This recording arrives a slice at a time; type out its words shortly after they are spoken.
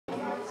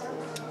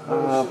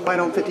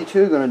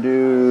FightOn52 gonna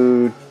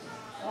do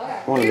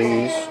one of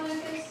these.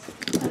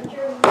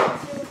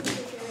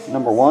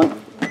 Number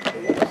 1.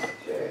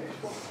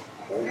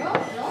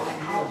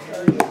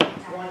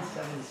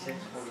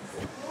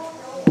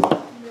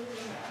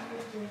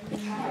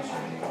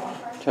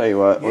 Tell you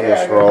what, we'll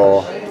just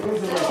roll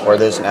where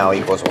this now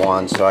equals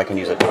 1, so I can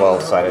use a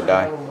 12-sided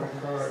die.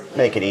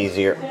 Make it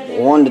easier.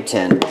 1 to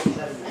 10.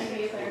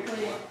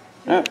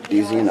 Oh,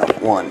 easy enough.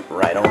 1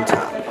 right on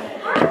top.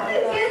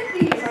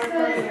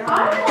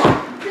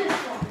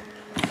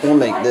 We'll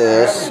make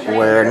this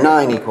where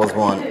 9 equals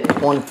 1.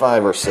 1,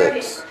 5, or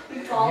 6.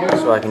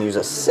 So I can use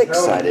a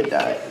 6-sided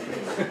die.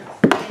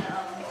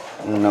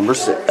 Number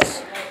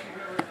 6.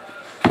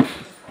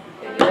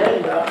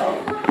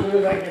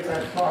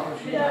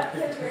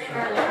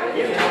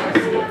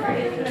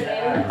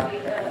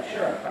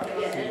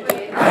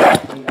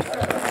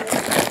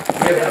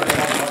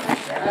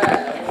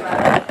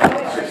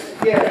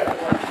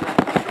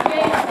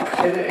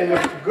 And the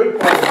good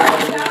part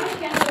about it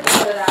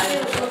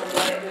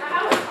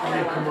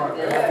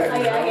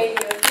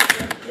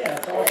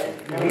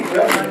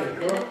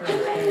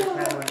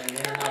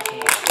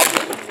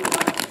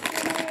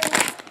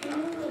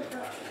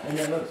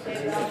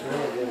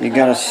you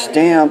got a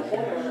stamp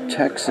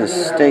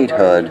Texas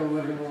statehood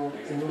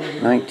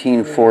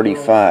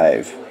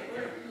 1945.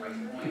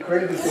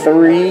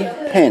 3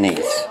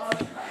 pennies.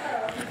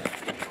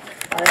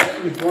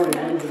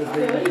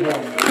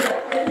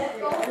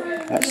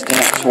 That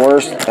stamp's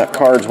worth, that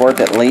card's worth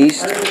at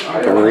least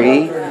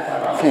 3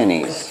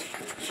 pennies.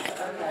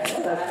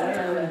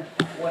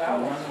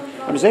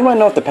 Does anyone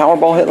know if the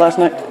Powerball hit last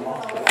night?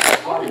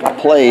 I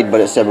played, but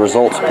it said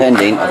results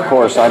pending. Of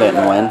course, I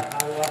didn't win.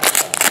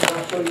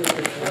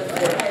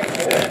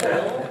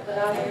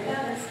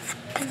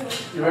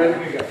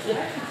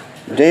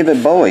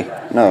 David Bowie.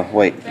 No,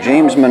 wait.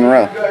 James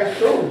Monroe.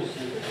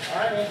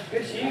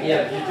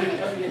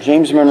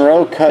 James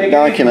Monroe cut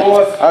document.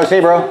 Oh, see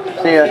you, bro.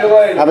 See ya.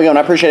 How we going?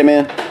 I appreciate it,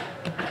 man.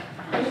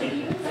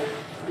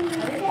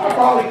 I'll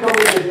probably come in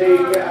the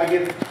day I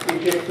get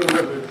to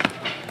Rivers.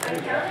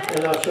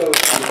 And I'll show it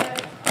to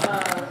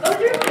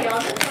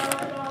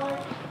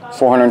you.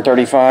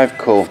 435.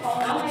 Cool.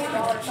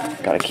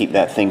 Got to keep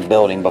that thing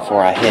building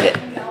before I hit it.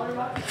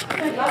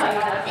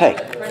 Hey,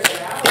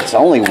 it's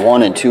only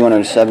 1 in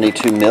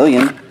 272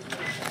 million.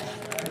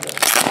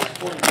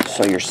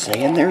 So you're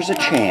saying there's a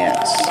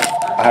chance.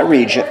 I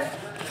read you.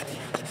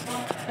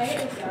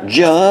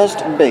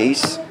 Just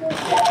base.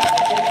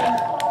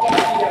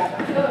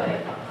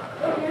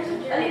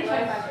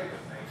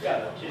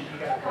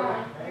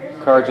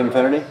 Cards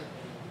Infinity?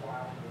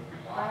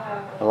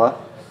 Hello?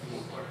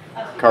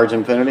 Cards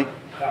Infinity?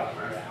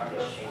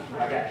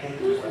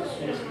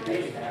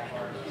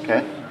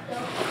 Okay.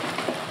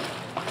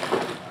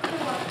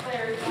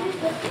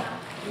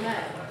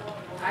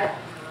 I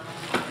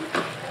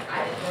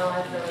didn't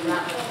realize there was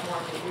that much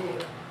more to do.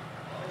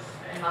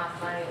 Last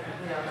night,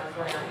 that's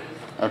when I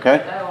used Okay.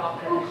 to go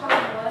off and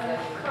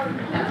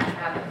that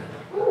happened.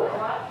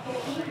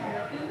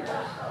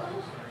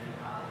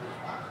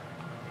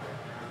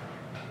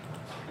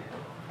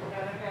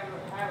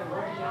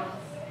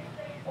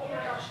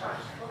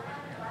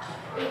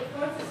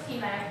 What's the ski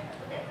bag?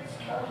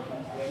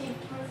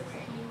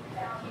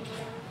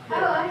 Oh,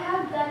 I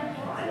have that.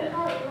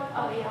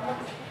 Oh, yeah.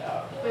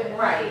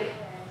 Right.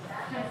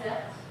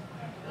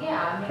 Yeah,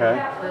 I mean, Okay.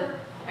 that was,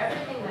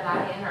 everything that I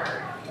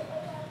entered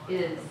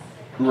is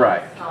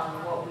Right. based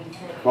on what we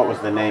think. What was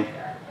the name?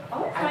 I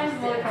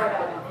just didn't have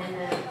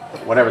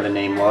independent. Whatever the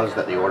name was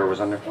that the order was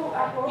under.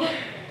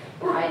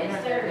 I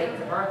entered their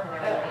dates of birth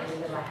and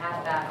everything because I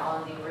had that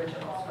on the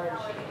original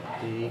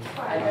spreadsheet.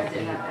 I just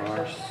didn't have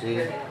their social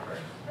security numbers.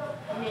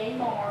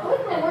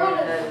 And then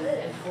those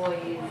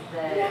employees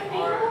that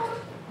are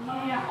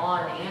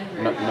on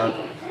Andrew's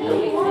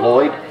sheet,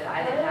 Lloyd? I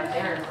didn't have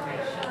their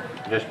information.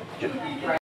 Just